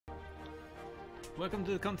welcome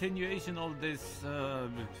to the continuation of this,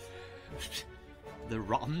 the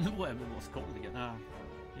run, whatever it was called again.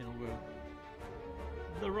 You know,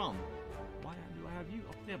 the run. Why do I have you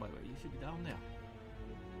up there, by the way? You should be down there.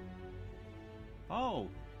 Oh,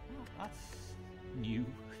 well, that's new.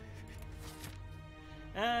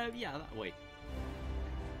 Yeah, that way.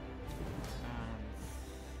 And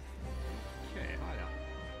okay, hiya.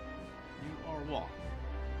 You are what?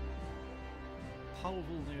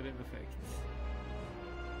 Powerful negative effects.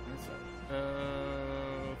 That's 50%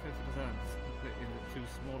 split into two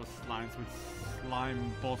smaller slimes with slime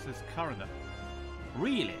bosses currently.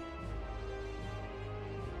 Really?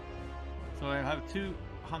 So I have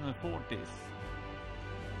 240s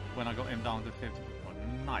when I got him down to 50. Oh,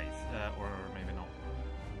 nice. Or maybe not.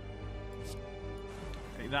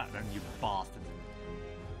 Take that then, you bastard.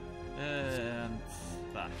 And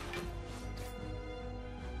that.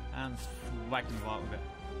 And whack him out with it.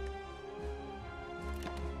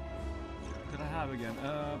 What did I have again?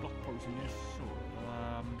 Block potion, yes, sure.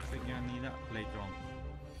 Thinking I need that later on.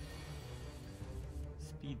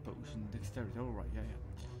 Speed potion, dexterity, alright,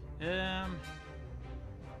 yeah.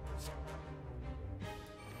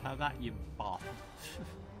 Have that, you bastard.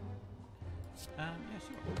 Yeah,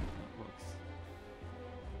 sure, that works.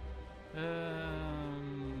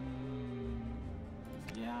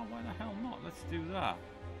 Yeah, why the hell not? Let's do that.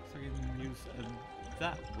 So I can use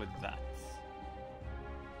that with that.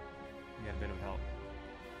 Get a bit of help.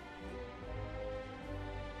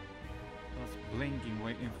 I was blinking,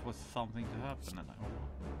 waiting for something to happen,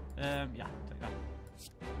 and yeah, take that.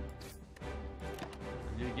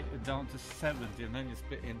 And you get it down to 70, and then you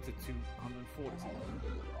split into 240.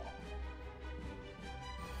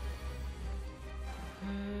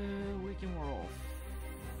 We can wear off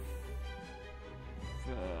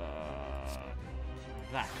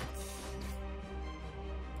that.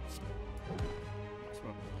 That's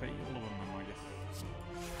where I play all of them, I guess.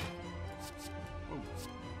 Oh.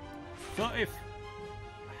 So if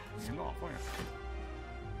there's a lot for you.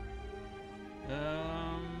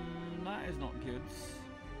 That is not good.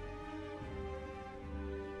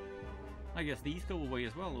 I guess these go away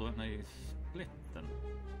as well when they split them.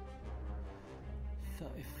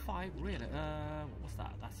 35, really? What was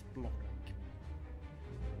that? That's block.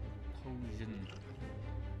 Potion.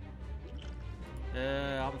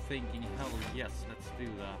 I'm thinking, hell yes, let's do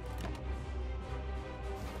that.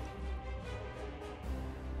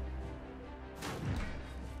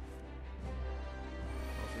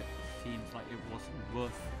 It seems like it was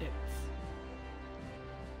worth it.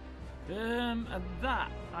 And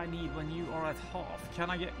that I need when you are at half. Can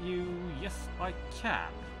I get you? Yes, I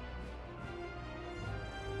can.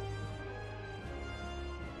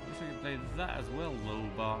 I can play that as well, though,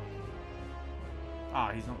 but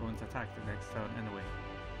he's not going to attack the next turn anyway.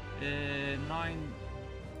 9,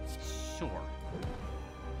 sure.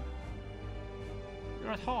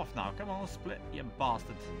 You're at half now. Come on, split, you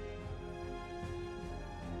bastard.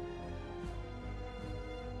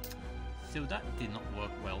 So that did not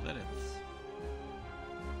work well, did it?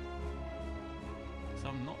 So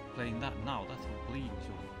I'm not playing that now. That's a bleeding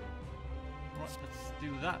shot. Right, let's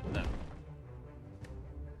do that then.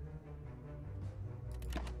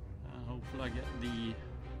 Hopefully I get the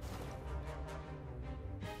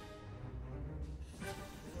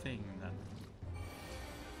thing then.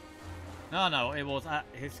 No, it was at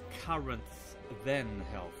his current then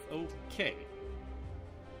health. Okay.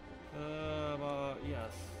 But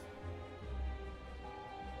yes.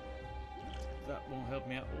 That won't help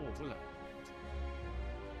me at all, will it?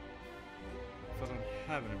 If I don't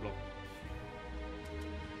have any block.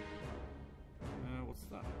 What's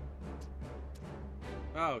that?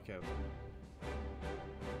 Oh, okay.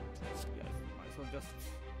 Yes, might as well just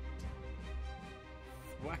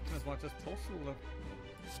whack them as much as possible then.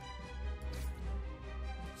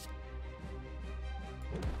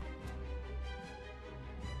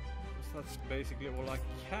 That's basically all I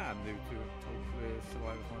can do to hopefully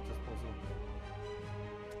survive as much as possible.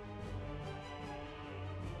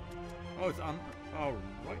 Oh, it's oh,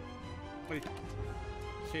 right. But he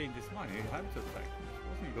changed his mind. He had to attack.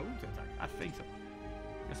 Wasn't he going to attack? I think so.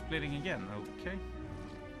 You're splitting again, okay.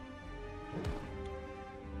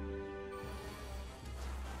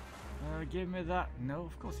 Give me that. No,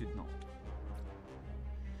 of course you'd not.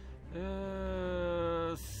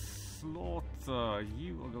 Slaughter,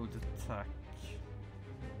 you are going to attack.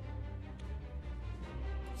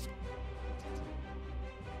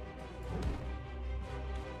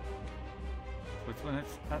 But when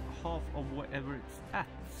it's at half of whatever it's at,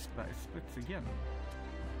 that it splits again.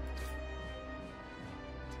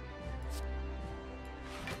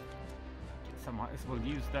 I might as well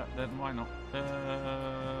use that then, why not?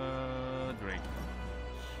 Drink.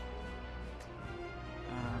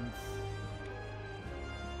 And...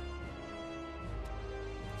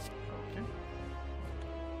 okay.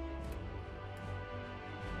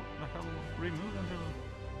 What the hell? Remove until...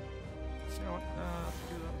 you know what, let's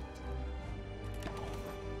do that.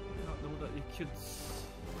 I don't know that you could...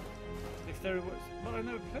 dexterity works, but I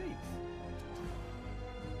never played.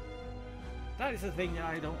 That is the thing that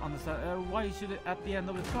I don't understand. Why should it at the end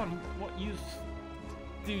of the turn? What use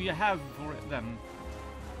do you have for it then?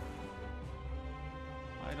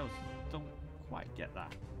 I don't quite get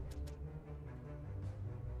that.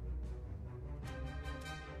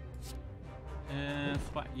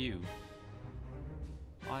 Fuck you.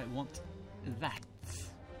 I want that.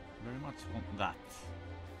 Very much want that.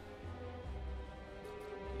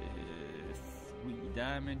 3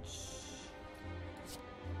 damage.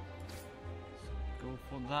 Go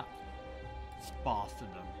for that bastard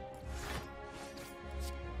then.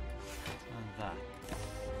 And that.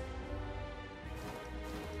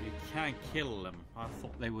 You can't kill them. I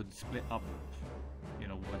thought they would split up, you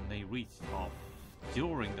know, when they reach half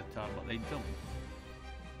during the turn, but they don't.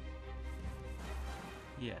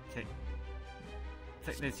 Yeah, take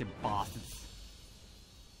this, you bastards.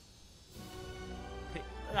 Take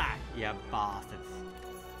that, you bastards.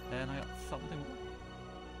 And I got something.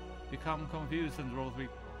 Become confused and draw 3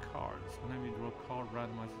 cards. Whenever you draw a card,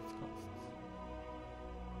 randomize its costs.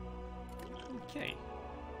 Okay.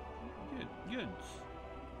 Good.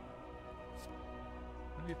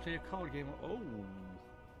 When you play a card game, oh!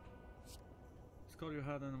 Discard your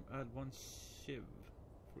hand and add 1 shiv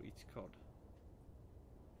for each card.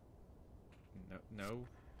 No.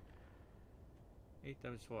 8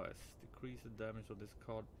 damage twice. Decrease the damage of this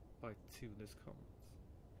card by 2 this common.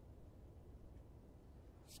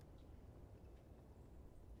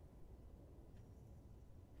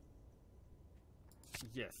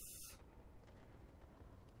 Yes.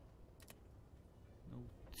 No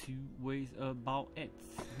 2 ways about it.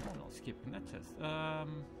 I'm not skipping that test.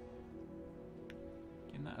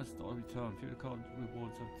 In that start return, few card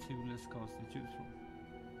rewards of 2 less cards to choose from.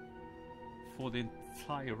 For the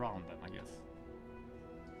entire round then, I guess.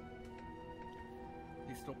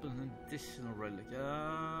 He's dropped an additional relic.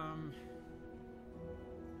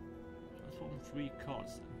 Transform 3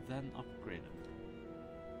 cards, then upgrade them.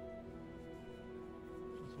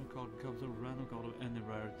 Transform card becomes a random card of any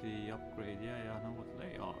rarity upgrade. Yeah, I know what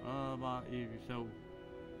they are. But if so,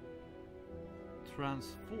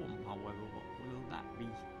 transform, however, what will that be?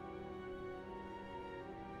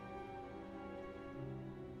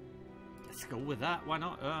 Let's go with that, why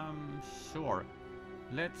not? Sure.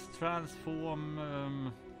 Let's transform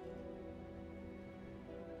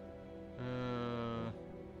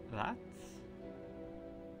that.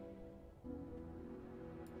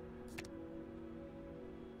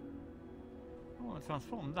 I want to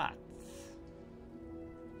transform that.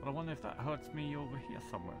 But I wonder if that hurts me over here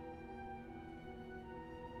somewhere.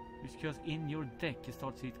 It's because in your deck you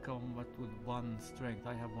start to hit combat with 1 strength.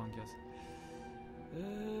 I have 1 just.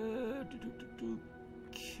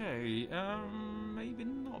 Okay, maybe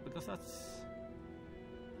not, because that's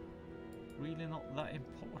really not that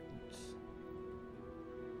important.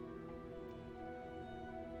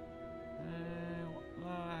 What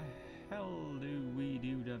the hell do we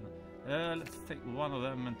do then? Let's take 1 of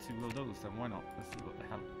them and 2 of those, then why not? Let's see what the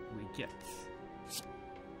hell we get.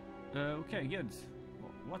 Okay, good.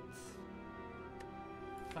 What?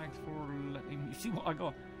 Thanks for letting me see what I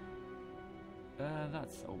got.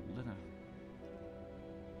 That's old, isn't it?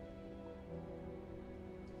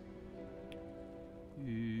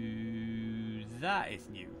 That is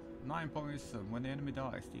new. 9 points, and when the enemy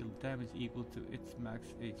dies, deal damage equal to its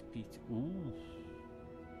max HP. Ooh.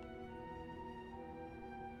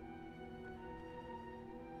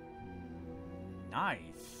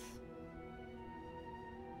 Nice.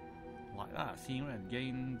 Like that. Seeing red.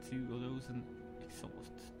 Gain 2 of those and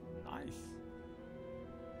exhaust. Nice.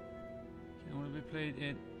 Can only be played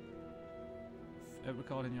in. Every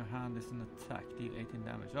card in your hand is an attack. Deal 18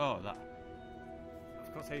 damage. Oh, that.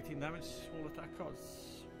 Of course, 18 damage. All attack cards.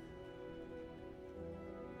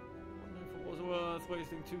 Wonder if it was worth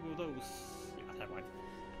wasting 2 of those. Yeah, never mind.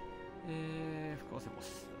 Of course it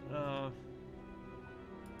was.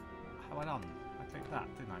 Have I done? I clicked that,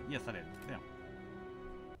 didn't I? Yes, I did. Yeah.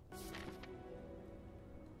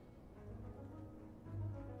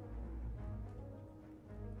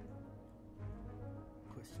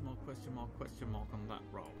 Question mark on that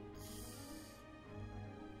roll.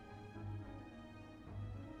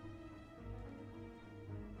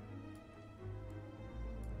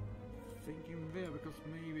 Thinking there because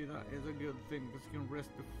maybe that is a good thing because you can rest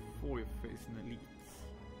before you face an elite.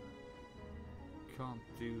 Can't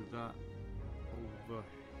do that over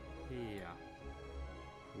here.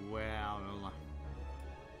 Well,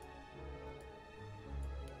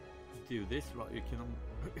 do this right. You can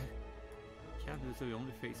can't do so. You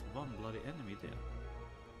only face one bloody enemy there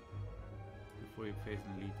before you face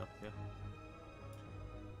an elite up there.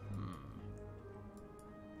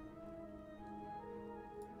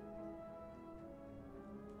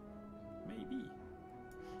 Maybe.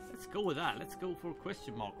 Let's go with that. Let's go for a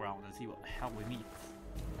question mark round and see what the hell we meet.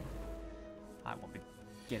 I won't be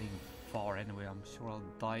getting far anyway. I'm sure I'll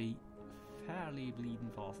die fairly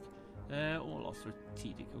bleeding fast. All are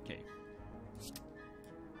strategic. Okay.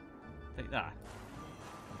 Take that.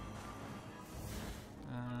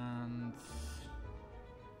 And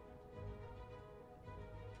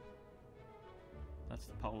that's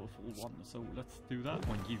the powerful one. So let's do that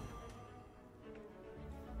one. You.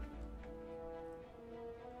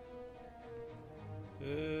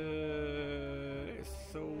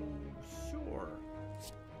 So sure.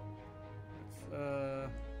 It's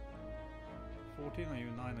 14 are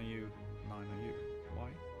you, 9 are you, 9 are you. Why?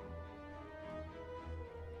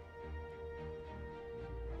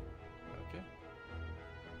 Okay.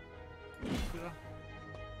 Yeah.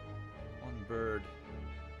 One bird.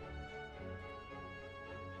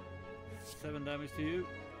 7 damage to you.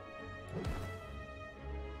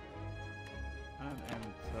 And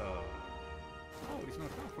enter. Oh, he's not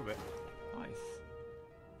out for a bit. Nice.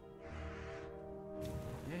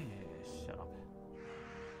 Yeah, shut up.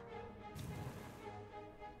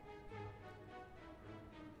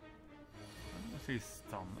 Let's see,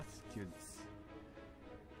 stun. That's good.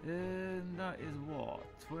 And that is what?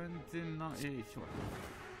 29. Sure.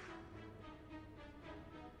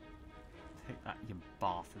 Take that, you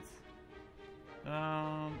bastards.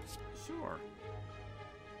 Sure.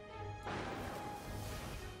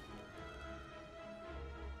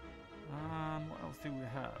 What else do we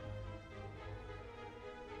have?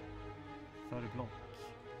 30 block.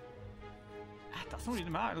 That doesn't really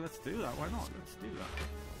matter. Let's do that. Why not? Let's do that.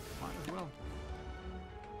 Might as well.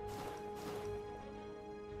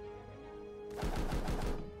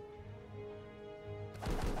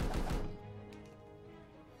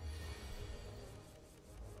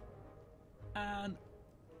 And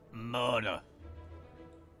murder.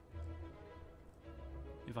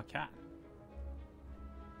 If I can.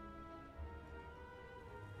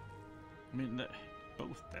 I mean, they're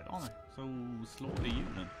both dead, aren't they? So, slaughter the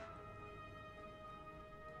unit.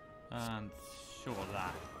 And sure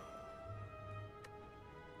that.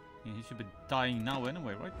 Yeah, he should be dying now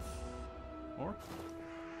anyway, right? Or?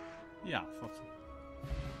 Yeah, I thought so.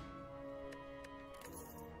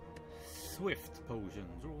 Swift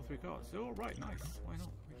potions, all 3 cards. Alright, nice. Why not?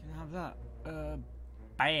 We can have that.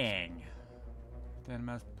 Bang! Then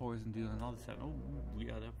mass poison deal another 7. Oh,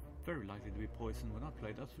 yeah, they're very likely to be poisoned when I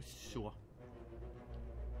play, that's for sure.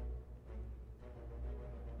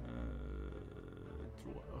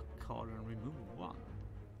 Draw a card and remove 1.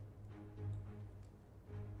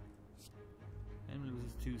 Enemy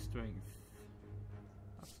loses 2 strength.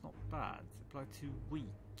 That's not bad. Apply 2 weak.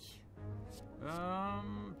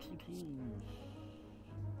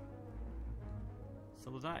 So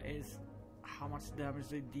that is how much damage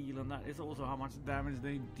they deal, and that is also how much damage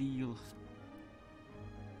they deal.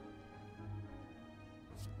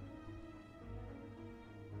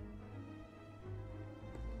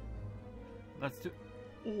 Let's do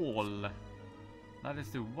all. That is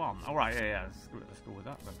the 1. Alright, yeah, let's go with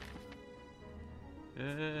that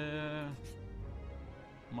then.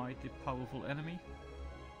 Mighty powerful enemy.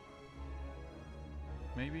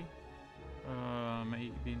 Maybe?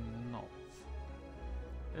 Maybe not.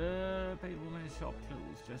 Pale woman is sharp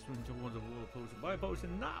clothes, just run towards the wall potion. Buy a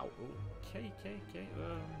potion now! Okay.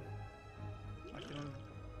 I can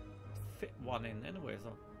fit 1 in anyway,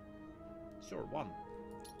 so. Sure, 1.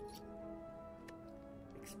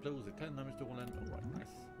 Explosive, 10 damage to 1 end. Alright,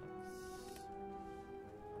 nice.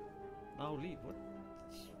 Now leave. What?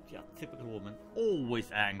 Yeah, typical woman.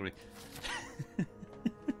 Always angry.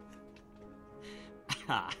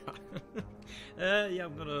 Yeah,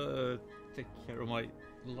 I'm gonna take care of my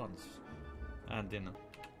lunch and dinner.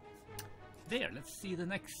 There, let's see the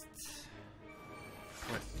next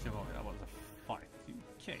question. Oh, that was a fight.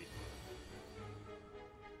 Okay.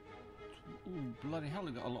 Ooh, bloody hell,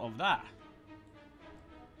 we got a lot of that.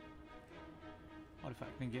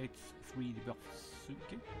 Artifact negates 3 debuffs.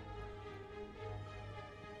 Okay.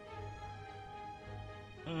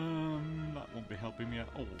 That won't be helping me at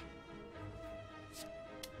all.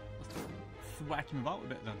 Let's whack him about a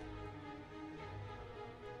bit then.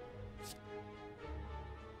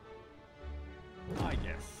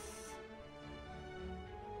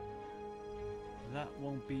 That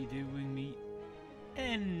won't be doing me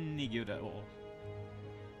any good at all.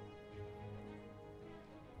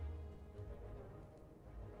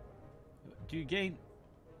 Do you gain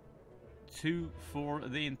 2 for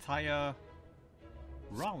the entire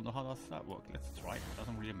round, or how does that work? Let's try it.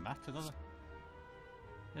 Doesn't really matter, does it?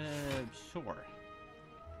 Sure.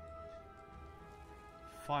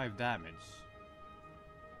 5 damage.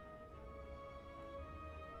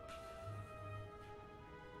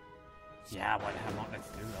 Yeah, why the hell not? Let's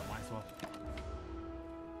do that, might as well.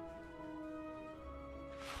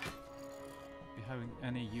 Won't be having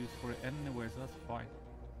any use for it anyway, so that's fine.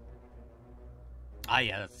 Ah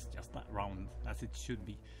yeah, that's just that round, as it should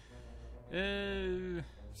be. I'm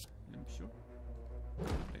sure.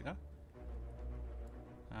 Like that.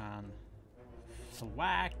 And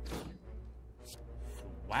thwack.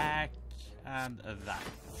 Thwack. And that.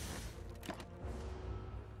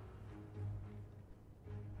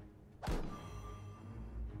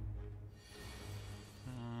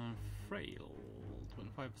 Frail.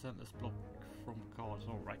 25% less block from cards.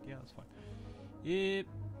 Alright, yeah, that's fine. Yep.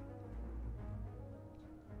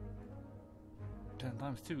 10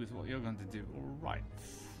 times 2 is what you're going to do. Alright.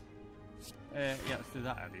 Yeah, let's do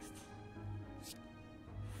that at least.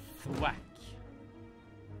 Thwack.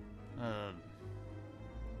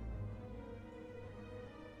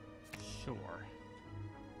 Sure.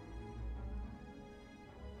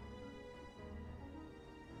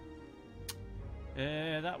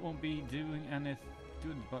 That won't be doing anything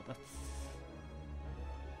good, but that's...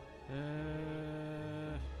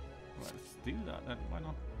 let's do that then, why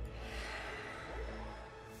not?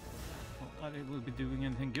 Not that it will be doing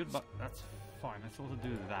anything good, but that's fine. Let's also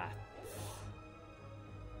do that.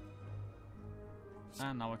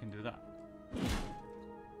 And now I can do that.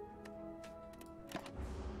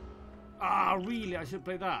 Ah, really? I should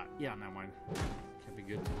play that? Yeah, never mind. Can be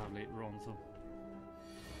good to have later on, so...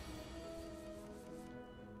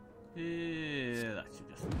 Yeah, that should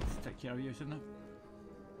just take care of you, shouldn't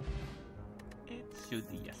it? It should,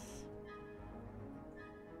 yes.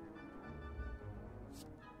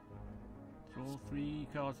 Draw 3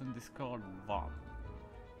 cards and discard 1.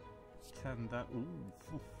 10 that.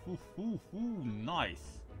 Ooh,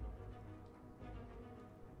 nice.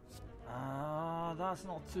 That's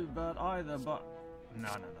not too bad either, but no,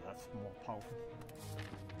 that's more powerful.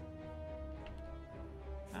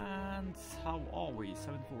 And how are we? 7-4.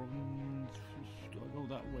 Do I go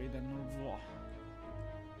that way then, or what?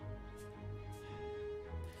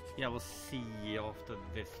 Yeah, we'll see after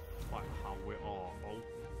this fight how we are.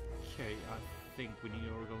 Okay, I think we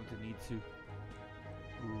are going to need to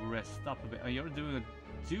rest up a bit. You're doing a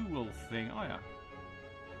dual thing. Oh yeah.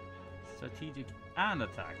 Strategic and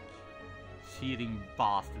attack. Cheating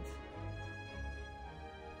bastard.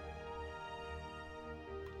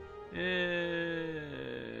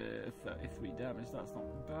 33 damage, that's not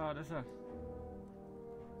bad, is it?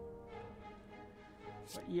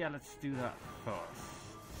 But yeah, let's do that first.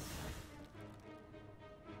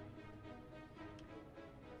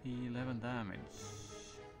 11 damage.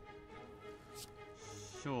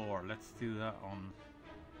 Sure, let's do that on...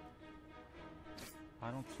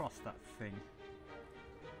 I don't trust that thing.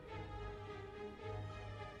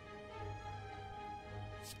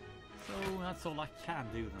 So that's all I can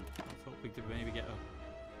do then. I was hoping to maybe get a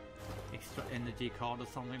extra energy card or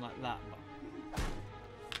something like that, but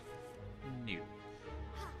no.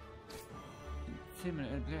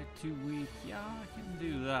 Intimidate, they're too weak. Yeah, I can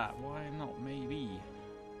do that. Why not? Maybe.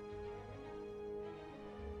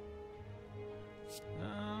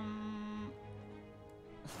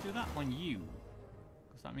 Let's do that on you,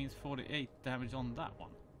 because that means 48 damage on that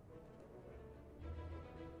one.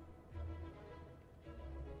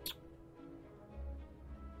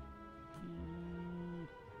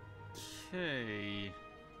 Okay.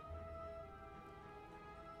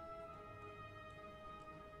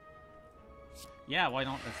 Yeah, why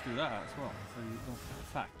not? Let's do that as well, so you don't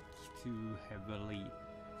attack too heavily.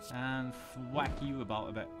 And whack you about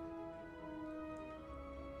a bit.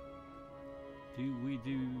 Do we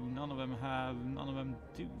do? None of them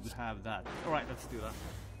do have that. Alright, let's do that.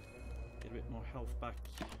 Get a bit more health back.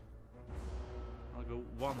 I'll go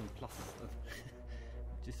 1+,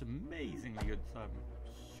 which is amazingly good, so I'm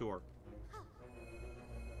sure.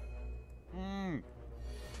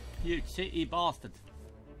 You cheaty bastard.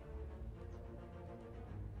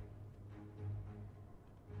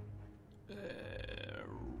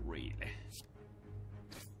 Really? Let's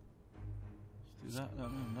do that,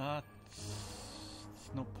 and that.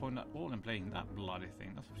 There's no point at all in playing that bloody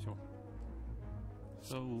thing, that's for sure.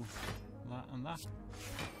 So, that and that.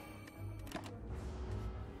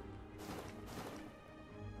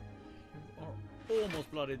 You are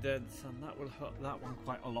almost bloody dead, and that will hurt that one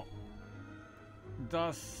quite a lot.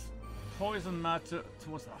 Does poison matter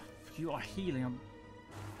towards... you are healing a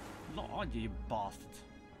lot, aren't you, you bastard?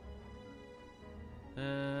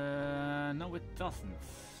 No it doesn't.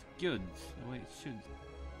 Good, the way it should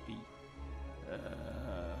be.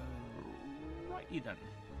 Righty then.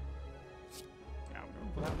 Yeah, I'm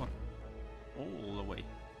going for that one. All the way.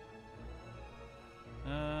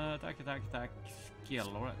 Attack, attack, attack, skill.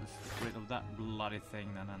 Alright, let's get rid of that bloody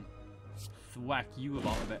thing then and thwack you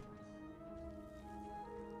about a bit.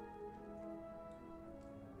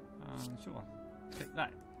 Sure, take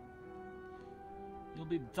that. You'll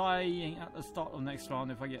be dying at the start of next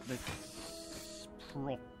round if I get this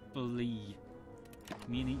properly.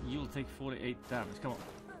 Meaning you'll take 48 damage. Come on.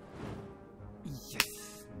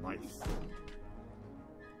 Yes, nice.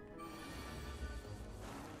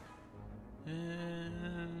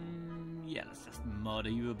 Yeah, let's just murder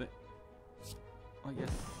you a bit. I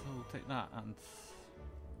guess I'll take that and...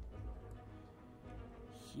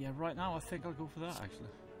 yeah, right now I think I'll go for that actually.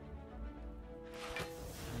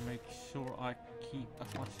 And make sure I keep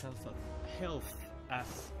as much health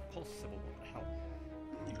as possible. What the hell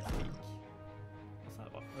do you think? What's that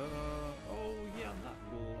about? Oh yeah, that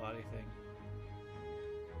bloody thing.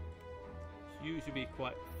 You should be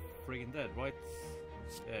quite friggin' dead, right?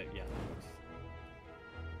 Yeah, that works.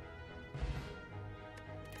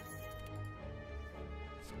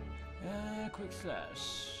 Quick slash.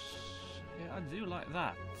 Yeah, I do like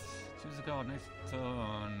that. Choose a card next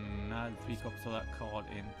turn. Add 3 copies of that card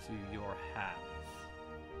into your hands.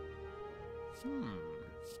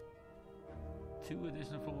 2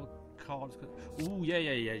 additional 4 cards. Ooh, yeah.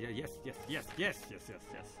 Yes.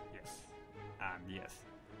 And yes.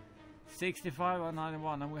 65 and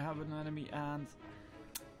 91, and we have an enemy. And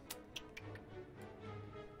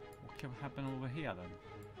what can happen over here then?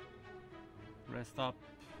 Rest up.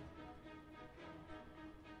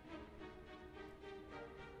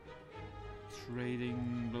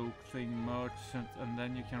 Trading bloke thing, merchant, and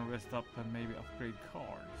then you can rest up and maybe upgrade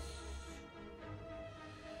cards.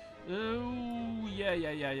 Oh yeah,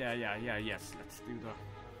 yes, let's do that.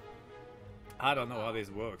 I don't know how this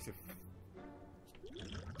works, if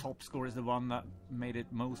top score is the one that made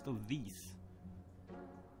it most of these,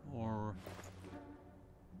 or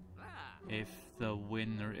if the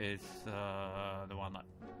winner is the one that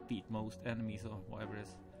beat most enemies or whatever it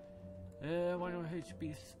is. When your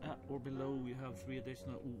HP is at or below, you have 3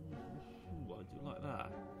 additional. Ooh, I do like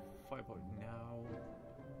that. 5 point now.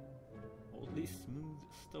 Oddly smooth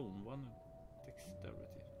stone, 1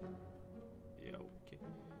 dexterity. Yeah, okay.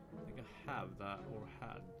 I think I have that or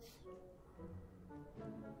had.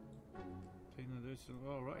 Pain additional.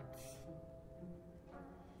 Alright.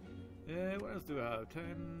 What else do I have?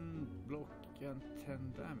 10 block and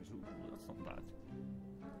 10 damage. Ooh, that's not bad.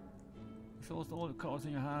 Exhaust all the cards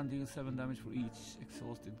in your hand, deal 7 damage for each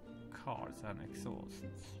exhausted cards and exhaust.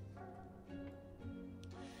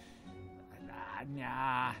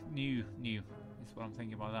 Nah, new is what I'm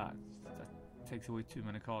thinking about that. That takes away too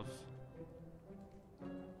many cards.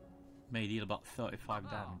 May deal about 35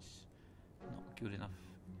 damage. Not good enough.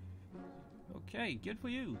 Okay, good for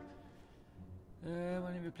you.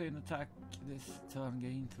 Whenever you play an attack this turn,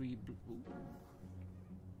 gain 3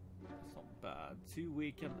 that's not bad. 2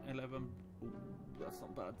 weak and 11. Ooh, that's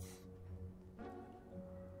not bad.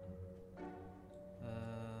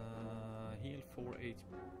 Heal 4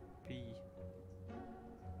 HP.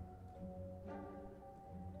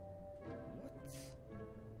 What?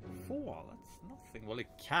 4? That's nothing. Well, it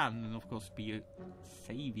can, of course, be a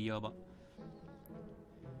savior, but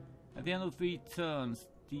at the end of 3 turns,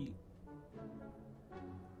 the...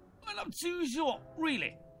 well, I'm too short,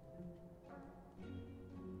 really.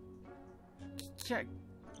 Check.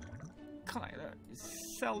 Can I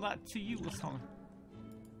sell that to you or something?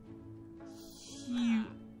 You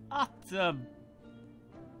utter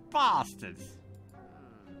bastards!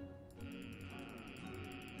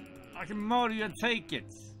 I can murder you and take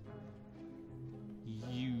it.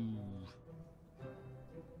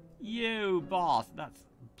 You bastard! That's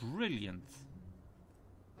brilliant.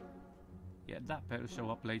 Yeah, that better show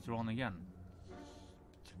up later on again.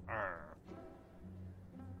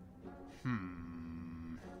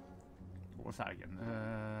 What was that again?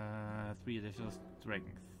 3 additional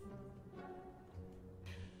strength.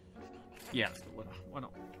 Yeah, let's go. Why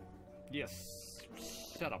not? Yes.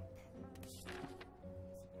 Shut up.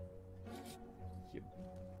 You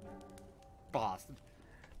bastard.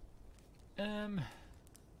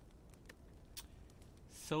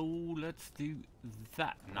 So let's do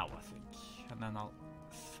that now, I think. And then I'll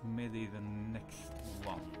smithy the next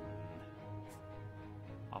one.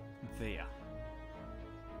 Up there.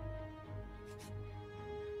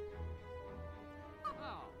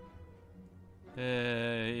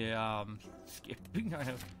 Yeah, I'm skipping. I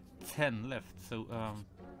have 10 left, so I'm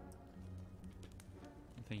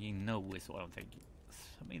thinking no is what I'm thinking.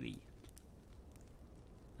 So maybe.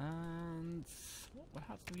 And what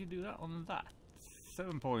how do you do that on that?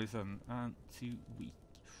 7 poison and 2 weak.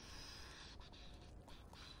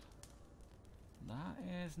 That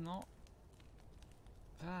is not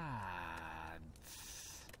bad.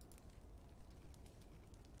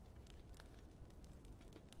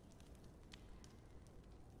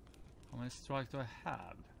 How many strikes do I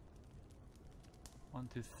have? 1,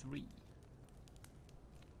 2, 3.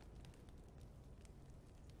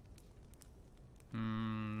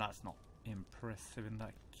 That's not impressive in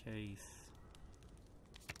that case.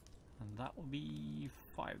 And that will be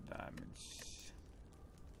 5 damage.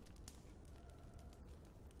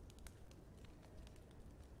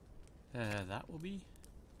 That will be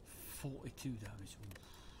 42 damage.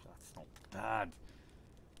 Oof, that's not bad.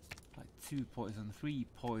 Like 2 poison, 3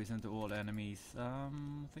 poison to all enemies.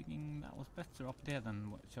 Thinking that was better up there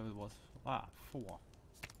than whichever it was. 4.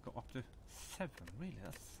 Got up to 7. Really,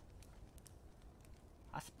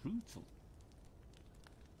 that's brutal.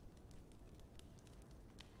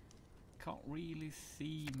 Can't really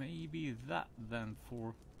see maybe that then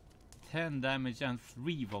for 10 damage and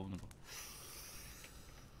 3 vulnerable.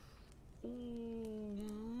 Oh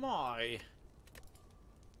my!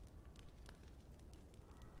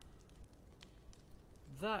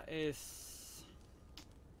 That is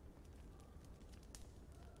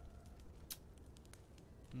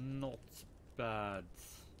not bad.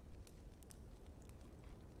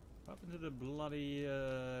 What happened to the bloody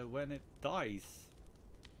when it dies?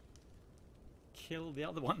 Kill the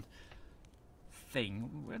other one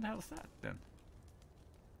thing. Where the hell's that then?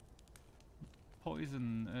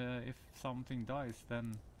 Poison, if something dies,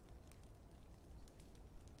 then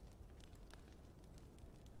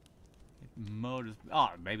it murders.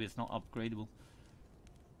 Ah, maybe it's not upgradable.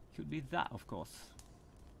 Could be that, of course.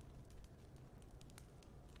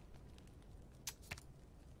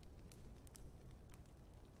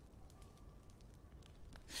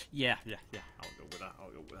 Yeah. I'll go with that.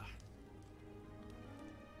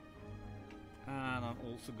 And I'll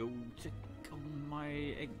also go check on my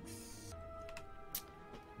eggs.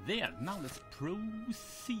 There, now let's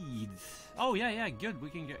proceed. Oh yeah, good. We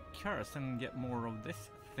can get curse and get more of this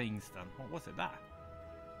things then. What was it that?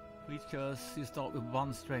 For each curse you start with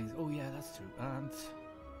 1 strength. Oh yeah, that's true. And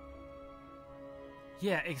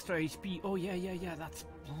yeah, extra HP. Oh yeah, that's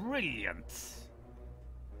brilliant.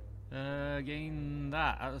 Gain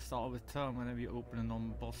that at the start of a turn whenever you open a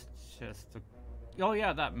non-boss chest. Oh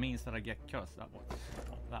yeah, that means that I get cursed. That was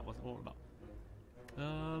what that was all about.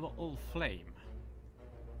 All flame.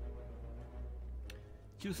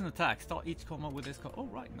 Choose an attack. Start each combat with this card. Oh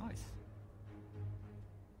right, nice.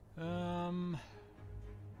 That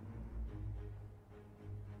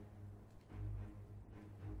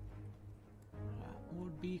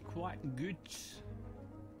would be quite good.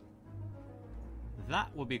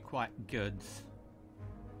 That would be quite good.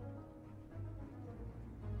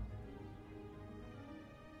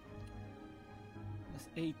 That's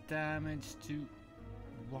 8 damage to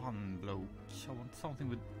 1 bloke. I want something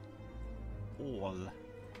with all.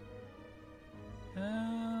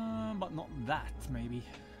 But not that, maybe.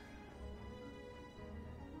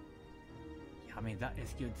 Yeah, I mean, that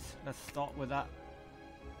is good. Let's start with that.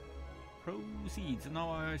 Proceed. So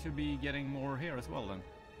now I should be getting more here as well then.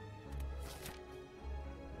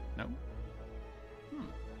 No?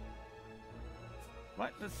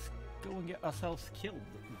 Right, let's go and get ourselves killed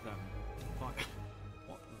then.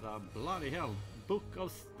 What the bloody hell? Book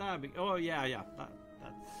of Stabbing. Oh yeah,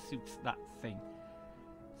 that suits that thing.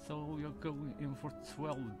 So you're going in for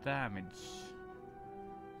 12 damage.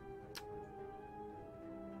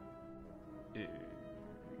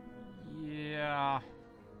 Yeah.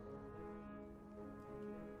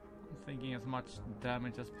 I'm thinking as much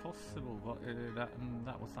damage as possible, but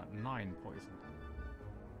that was like 9 poison.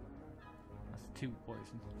 That's 2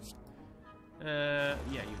 poison. Yeah,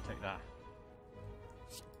 you take that.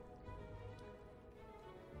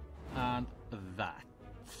 And that.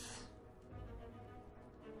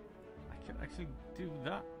 I can actually do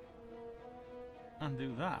that. And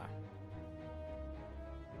do that.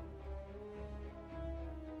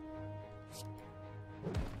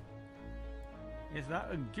 Is that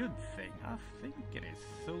a good thing? I think it is.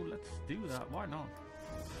 So let's do that. Why not?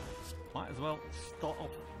 Might as well start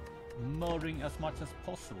off murdering as much as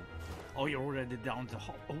possible. Oh, you're already down to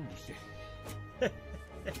hot. Oh shit.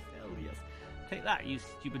 Hell yes. Take that, you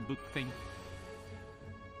stupid book thing.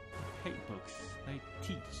 I hate books. They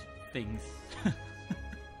teach things.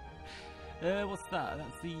 What's that?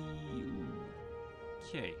 That's the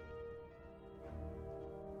Okay.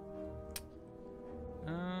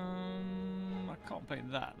 I can't play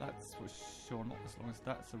that, that's for sure, not as long as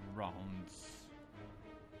that's around.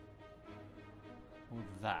 Or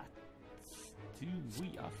that. Do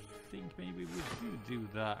we? I think maybe we do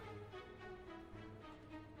that.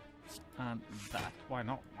 And that. Why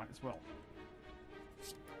not? Might as well.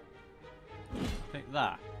 Take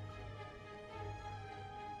that.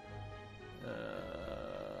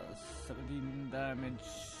 17 damage.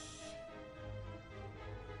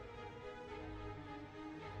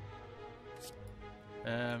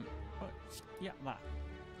 But yeah, that.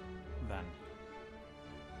 Then.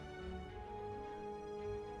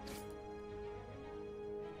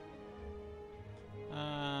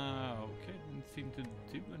 Okay, didn't seem to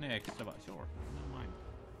do any extra, but sure, never mind.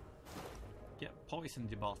 Get poisoned,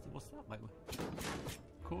 you bastard. What's that, by the way?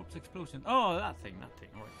 Corpse explosion. Oh, that thing,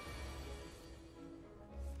 alright.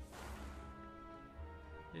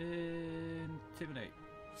 Intimidate.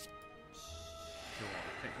 Sure,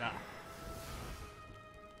 take that.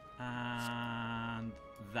 And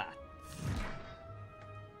that.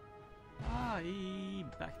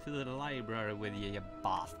 Back to the library with you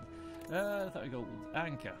bastard. 30 gold.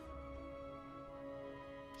 Anchor.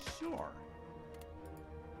 Sure.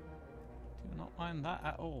 Do not mind that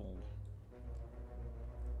at all.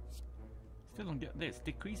 Still don't get this.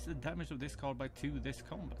 Decrease the damage of this card by 2 this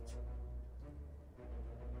combat.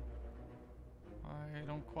 I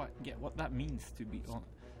don't quite get what that means, to be honest.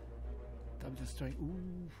 I'm just strength.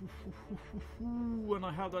 Ooh, and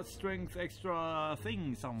I have that strength extra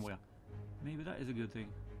thing somewhere. Maybe that is a good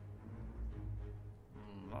thing.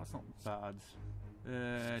 That's not bad.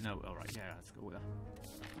 No, alright, yeah, let's go with that.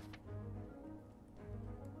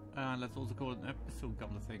 And let's also call it an episode,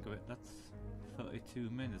 come to think of it. That's 32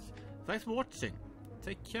 minutes. Thanks for watching.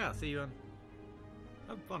 Take care, see you and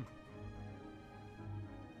have fun.